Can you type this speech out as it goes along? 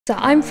So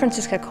I'm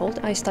Franziska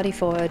Kohlt. I study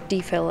for a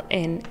DPhil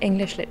in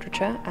English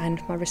literature,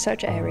 and my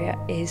research area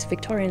is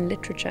Victorian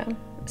literature,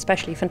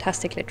 especially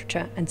fantastic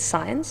literature and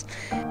science.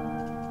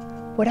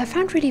 What I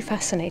found really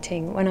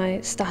fascinating when I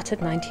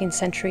started 19th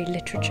century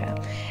literature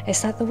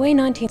is that the way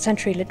 19th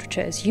century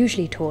literature is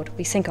usually taught,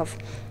 we think of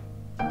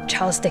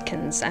Charles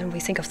Dickens and we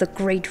think of the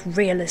great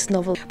realist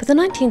novel. But the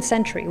 19th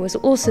century was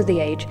also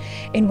the age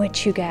in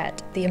which you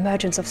get the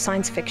emergence of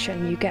science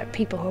fiction, you get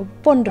people who are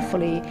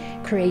wonderfully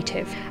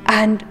creative.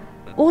 And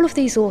all of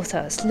these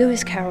authors,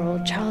 Lewis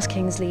Carroll, Charles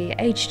Kingsley,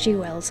 H.G.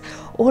 Wells,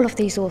 all of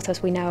these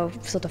authors we now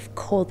sort of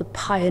call the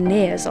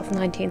pioneers of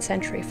 19th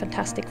century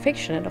fantastic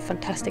fiction and of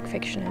fantastic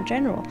fiction in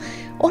general,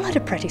 all had a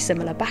pretty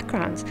similar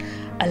backgrounds.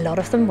 A lot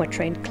of them were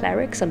trained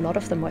clerics, a lot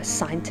of them were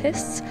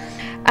scientists.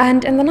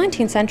 And in the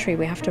 19th century,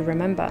 we have to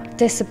remember,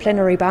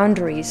 disciplinary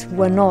boundaries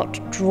were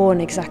not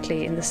drawn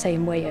exactly in the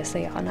same way as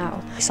they are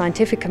now.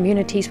 Scientific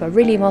communities were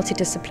really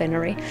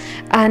multidisciplinary,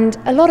 and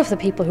a lot of the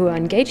people who were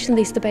engaged in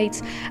these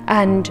debates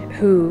and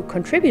who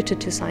contributed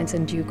to science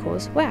in due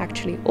course were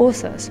actually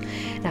authors.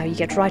 Now you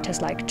get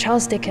writers like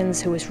Charles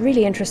Dickens, who was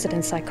really interested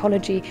in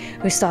psychology,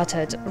 who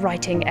started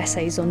writing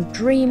essays on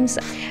dreams.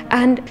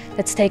 And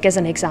let's take as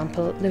an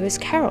example Lewis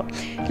Carroll.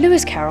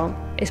 Lewis Carroll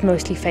is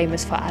mostly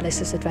famous for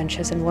Alice's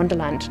Adventures in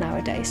Wonderland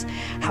nowadays.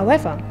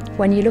 However,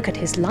 when you look at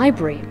his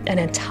library, an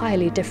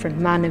entirely different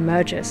man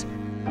emerges.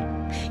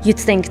 You'd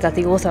think that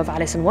the author of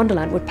Alice in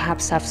Wonderland would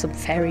perhaps have some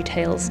fairy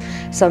tales,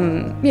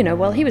 some,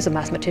 well, he was a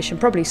mathematician,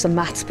 probably some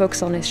maths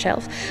books on his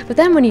shelf. But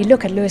then when you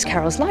look at Lewis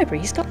Carroll's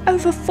library, he's got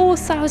over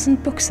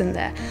 4,000 books in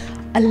there,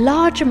 a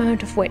large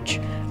amount of which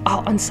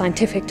are on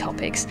scientific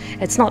topics.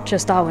 It's not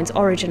just Darwin's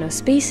Origin of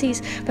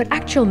Species, but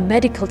actual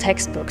medical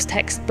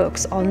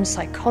textbooks on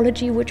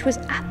psychology, which was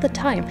at the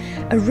time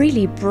a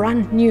really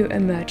brand new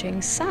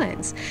emerging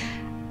science.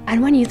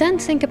 And when you then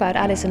think about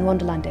Alice in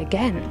Wonderland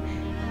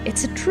again,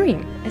 it's a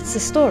dream. It's a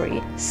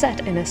story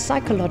set in a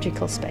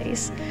psychological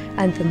space,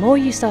 and the more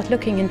you start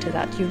looking into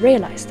that, you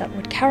realize that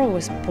what Carroll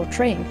was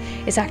portraying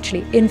is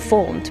actually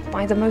informed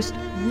by the most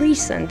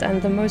recent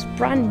and the most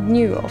brand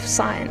new of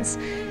science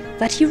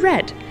that he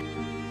read.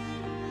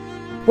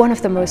 One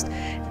of the most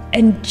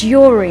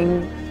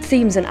enduring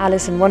themes in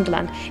Alice in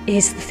Wonderland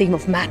is the theme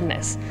of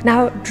madness.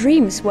 Now,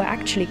 dreams were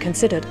actually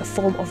considered a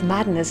form of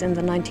madness in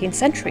the 19th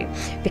century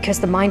because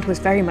the mind was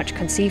very much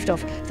conceived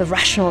of the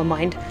rational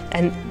mind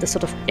and the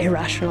sort of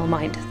irrational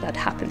mind that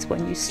happens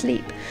when you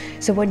sleep.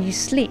 So when you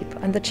sleep,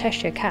 and the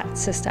Cheshire Cat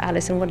says to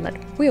Alice in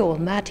Wonderland, "We're all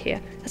mad here,"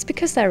 that's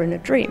because they're in a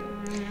dream.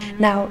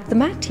 Now, the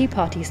Mad Tea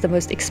Party is the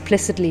most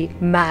explicitly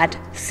mad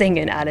thing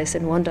in Alice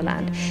in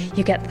Wonderland.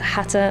 You get the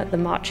Hatter, the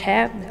March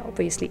Hare, they're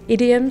obviously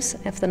idioms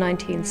of the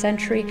 19th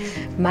century,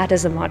 mad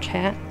as a March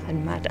Hare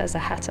and mad as a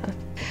Hatter.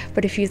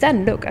 But if you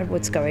then look at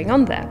what's going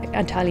on there, an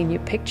entirely new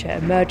picture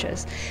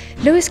emerges.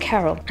 Lewis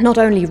Carroll not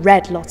only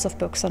read lots of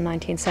books on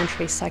 19th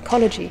century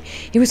psychology,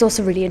 he was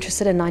also really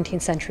interested in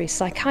 19th century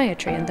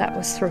psychiatry, and that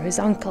was through his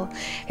uncle.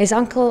 His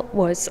uncle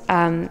was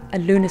a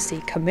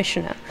lunacy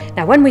commissioner.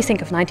 Now, when we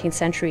think of 19th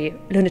century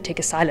lunatic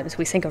asylums,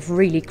 we think of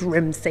really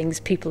grim things,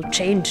 people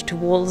chained to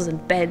walls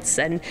and beds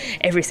and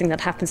everything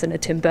that happens in a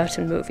Tim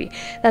Burton movie.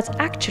 That's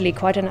actually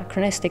quite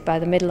anachronistic by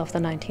the middle of the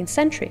 19th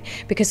century,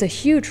 because a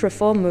huge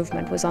reform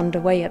movement was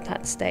underway at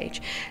that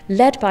stage,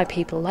 led by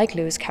people like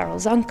Lewis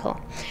Carroll's uncle.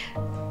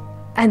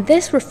 And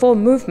this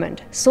reform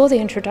movement saw the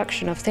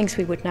introduction of things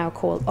we would now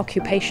call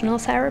occupational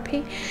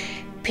therapy.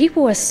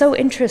 People were so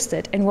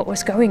interested in what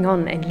was going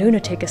on in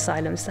lunatic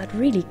asylums that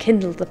really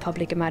kindled the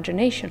public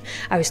imagination.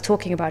 I was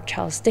talking about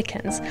Charles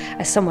Dickens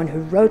as someone who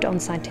wrote on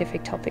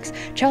scientific topics.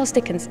 Charles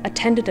Dickens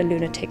attended a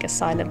lunatic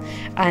asylum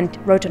and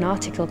wrote an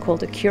article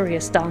called A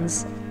Curious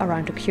Dance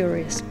Around a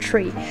Curious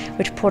Tree,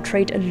 which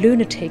portrayed a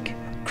lunatic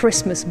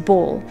Christmas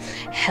ball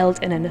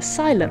held in an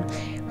asylum,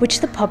 which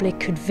the public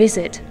could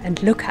visit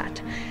and look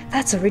at.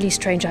 That's a really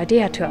strange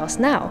idea to us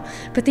now,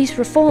 but these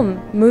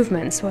reform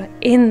movements were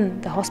in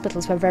the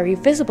hospitals, were very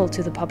visible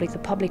to the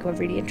public were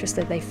really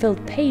interested. They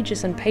filled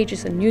pages and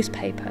pages in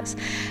newspapers.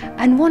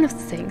 And one of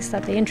the things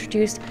that they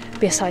introduced,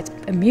 besides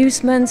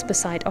amusements,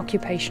 besides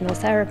occupational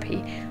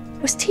therapy,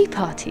 was tea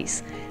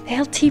parties. They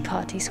held tea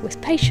parties with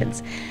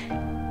patients.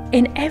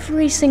 In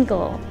every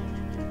single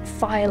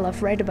file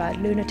I've read about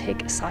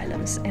lunatic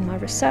asylums in my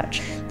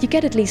research, you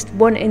get at least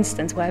one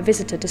instance where a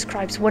visitor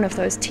describes one of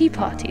those tea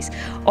parties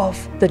of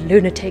the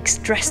lunatics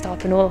dressed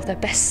up in all of their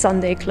best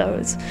Sunday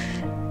clothes,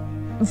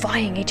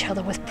 vying each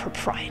other with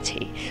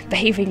propriety,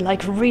 behaving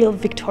like real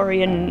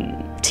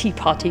Victorian tea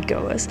party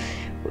goers.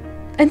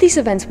 And these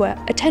events were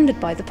attended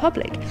by the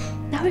public.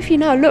 Now, if you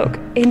now look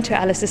into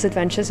Alice's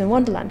Adventures in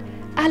Wonderland,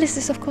 Alice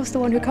is of course the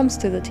one who comes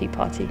to the tea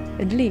party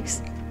and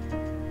leaves.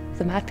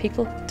 The mad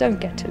people don't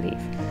get to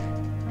leave.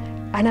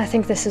 And I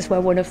think this is where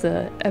one of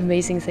the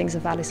amazing things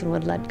of Alice in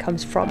Wonderland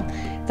comes from,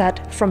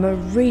 that from a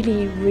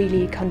really,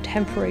 really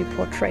contemporary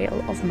portrayal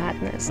of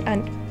madness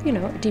and,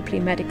 a deeply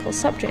medical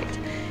subject,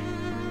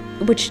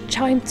 which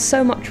chimed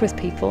so much with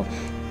people,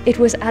 It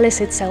was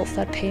Alice itself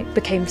that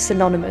became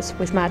synonymous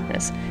with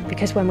madness,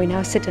 because when we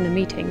now sit in a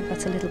meeting,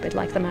 that's a little bit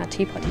like the Mad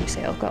Tea Party. You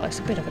say, oh god, it's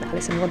a bit of an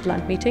Alice in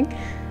Wonderland meeting.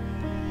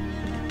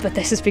 But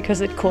this is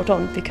because it caught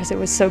on, because it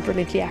was so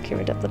brilliantly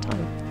accurate at the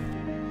time.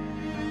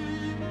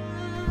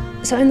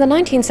 So in the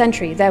 19th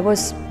century, there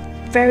was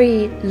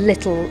very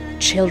little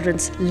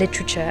children's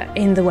literature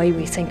in the way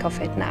we think of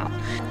it now.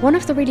 One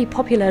of the really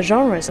popular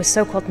genres was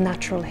so-called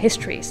natural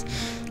histories.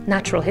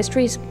 Natural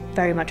histories,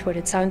 very much what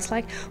it sounds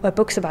like, were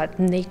books about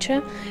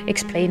nature,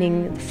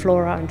 explaining the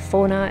flora and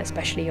fauna,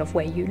 especially of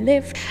where you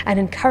live, and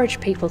encourage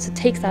people to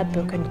take that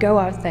book and go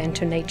out there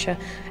into nature,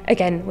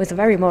 again with a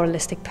very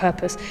moralistic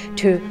purpose,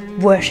 to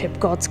worship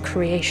God's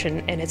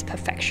creation in its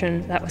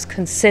perfection that was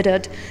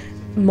considered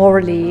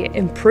morally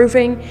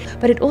improving.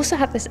 But it also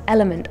had this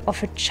element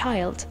of a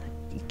child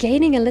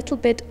gaining a little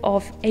bit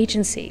of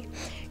agency,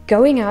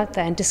 going out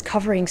there and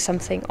discovering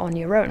something on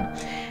your own.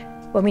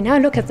 When we now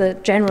look at the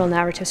general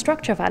narrative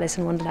structure of Alice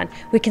in Wonderland,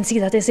 we can see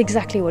that is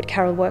exactly what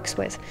Carroll works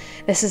with.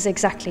 This is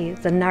exactly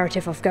the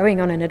narrative of going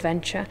on an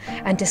adventure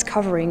and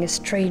discovering a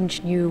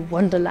strange new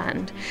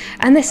wonderland.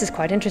 And this is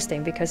quite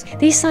interesting because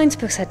these science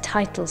books had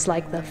titles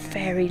like The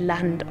Fairy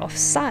Land of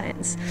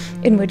Science,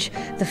 in which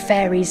the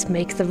fairies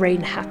make the rain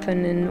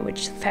happen, in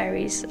which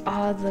fairies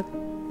are the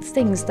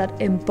things that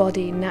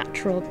embody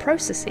natural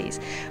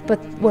processes. But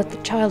what the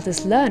child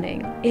is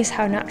learning is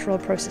how natural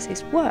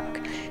processes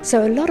work.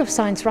 So a lot of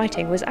science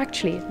writing was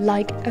actually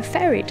like a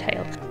fairy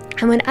tale.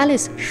 And when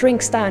Alice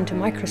shrinks down to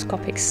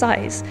microscopic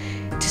size,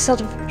 to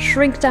sort of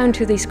shrink down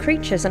to these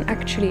creatures and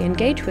actually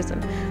engage with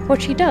them,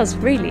 what she does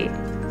really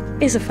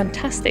is a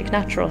fantastic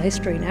natural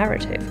history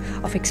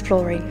narrative of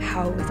exploring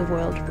how the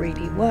world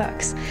really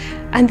works.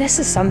 And this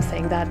is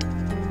something that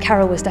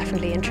Carroll was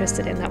definitely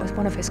interested in. That was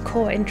one of his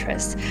core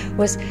interests,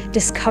 was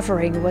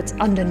discovering what's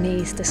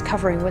underneath,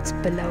 discovering what's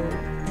below,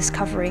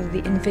 discovering the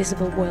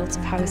invisible worlds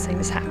of how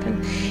things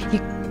happen.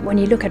 When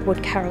you look at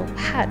what Carroll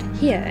had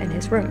here in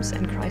his rooms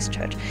in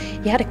Christchurch,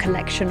 he had a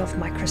collection of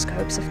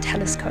microscopes, of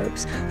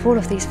telescopes, of all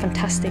of these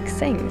fantastic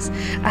things.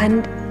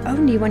 And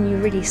only when you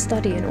really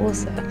study an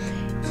author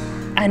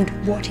and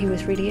what he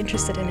was really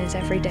interested in his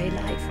everyday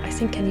life, I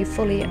think, can you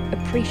fully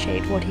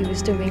appreciate what he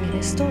was doing in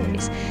his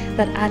stories.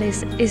 That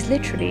Alice is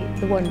literally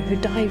the one who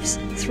dives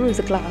through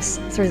the glass,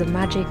 through the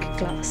magic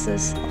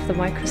glasses of the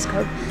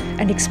microscope,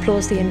 and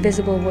explores the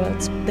invisible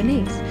worlds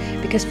beneath.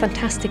 Because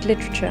fantastic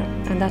literature,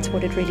 and that's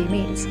what it really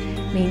means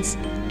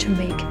to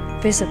make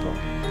visible.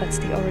 That's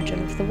the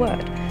origin of the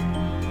word.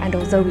 And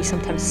although we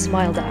sometimes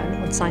smile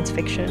down on science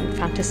fiction and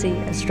fantasy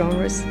as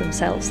genres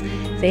themselves,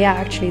 they are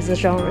actually the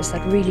genres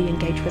that really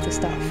engage with the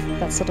stuff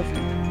that's sort of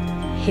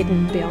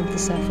hidden beyond the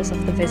surface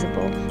of the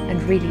visible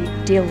and really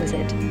deal with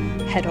it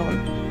head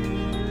on.